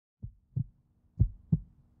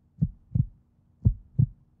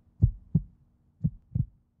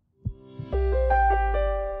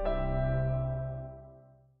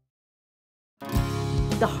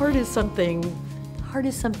heart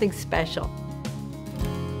is something special.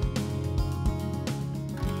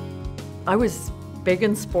 I was big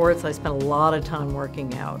in sports. I spent a lot of time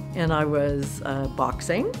working out, and I was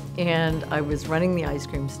boxing, and I was running the ice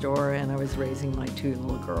cream store, and I was raising my 2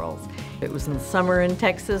 little girls. It was in summer in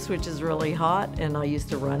Texas, which is really hot, and I used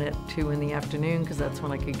to run at 2 in the afternoon because that's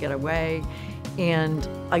when I could get away. And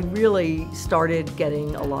I really started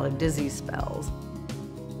getting a lot of dizzy spells.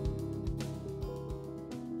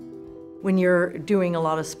 When you're doing a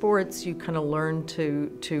lot of sports, you kind of learn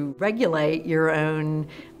to regulate your own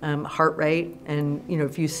heart rate, and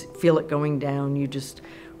if you feel it going down, you just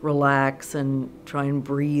relax and try and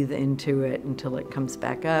breathe into it until it comes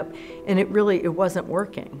back up. And it wasn't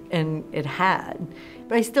working, and it had.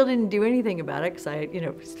 But I still didn't do anything about it because I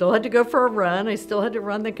still had to go for a run, I still had to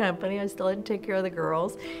run the company, I still had to take care of the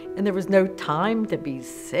girls, and there was no time to be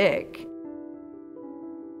sick.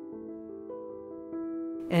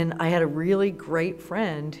 And I had a really great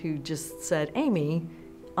friend who just said, Amy,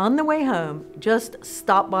 on the way home, just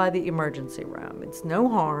stop by the emergency room. It's no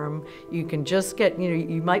harm. You can just get,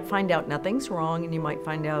 you might find out nothing's wrong, and you might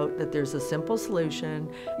find out that there's a simple solution.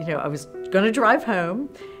 I was gonna drive home,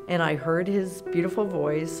 and I heard his beautiful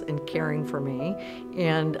voice and caring for me,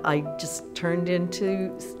 and I just turned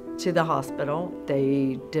into the hospital.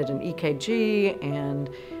 They did an EKG, and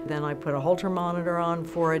then I put a Holter monitor on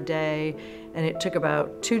for a day, and it took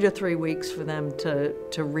about 2 to 3 weeks for them to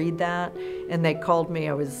read that. And they called me.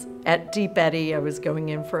 I was at Deep Eddy. I was going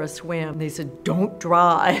in for a swim. They said, don't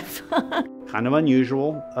drive. Kind of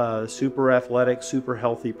unusual, super athletic, super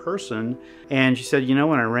healthy person. And she said,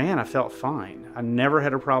 when I ran, I felt fine. I never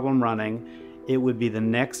had a problem running. It would be the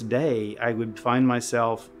next day I would find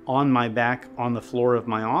myself on my back on the floor of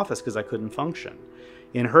my office because I couldn't function.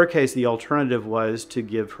 In her case, the alternative was to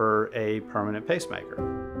give her a permanent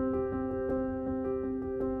pacemaker.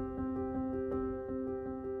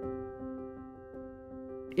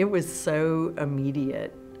 It was so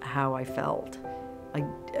immediate how I felt.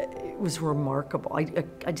 It was remarkable.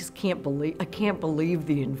 I just can't believe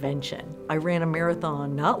the invention. I ran a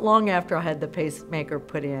marathon not long after I had the pacemaker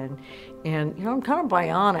put in, and I'm kind of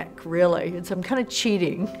bionic, really. I'm kind of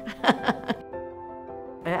cheating.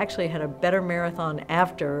 I actually had a better marathon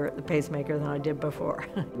after the pacemaker than I did before.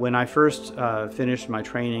 When I first finished my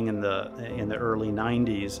training in the early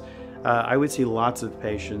 90s, I would see lots of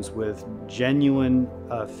patients with genuine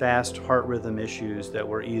fast heart rhythm issues that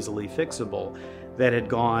were easily fixable, that had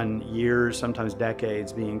gone years, sometimes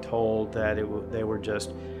decades, being told that they were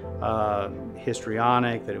just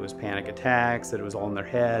histrionic, that it was panic attacks, that it was all in their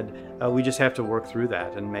head. We just have to work through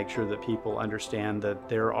that and make sure that people understand that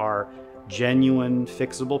there are genuine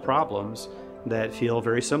fixable problems that feel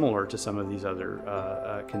very similar to some of these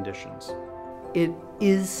other conditions. It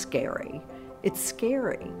is scary. It's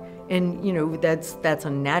scary. And that's a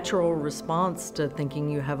natural response to thinking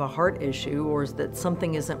you have a heart issue or that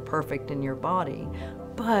something isn't perfect in your body.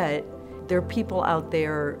 But there are people out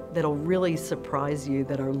there that'll really surprise you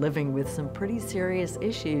that are living with some pretty serious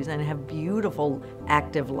issues and have beautiful,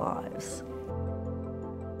 active lives.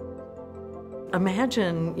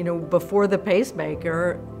 Imagine, before the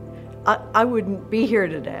pacemaker, I wouldn't be here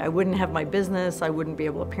today. I wouldn't have my business. I wouldn't be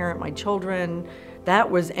able to parent my children. That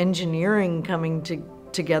was engineering coming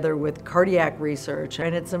together with cardiac research,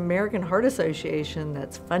 and it's American Heart Association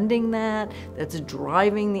that's funding that's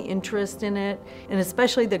driving the interest in it, and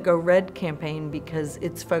especially the Go Red campaign, because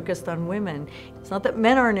it's focused on women. It's not that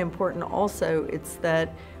men aren't important also, it's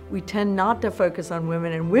that we tend not to focus on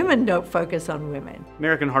women, and women don't focus on women.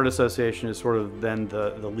 American Heart Association has sort of been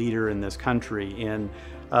the leader in this country in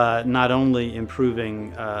not only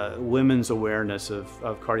improving women's awareness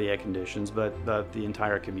of cardiac conditions, but the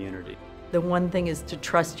entire community. The one thing is to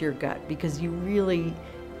trust your gut, because you really,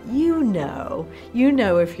 you know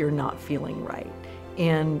if you're not feeling right.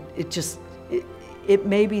 And it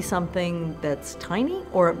may be something that's tiny,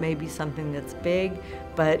 or it may be something that's big,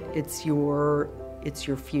 but it's your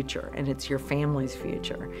future, and it's your family's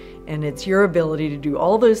future. And it's your ability to do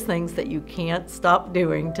all those things that you can't stop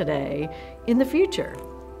doing today in the future,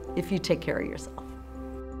 if you take care of yourself.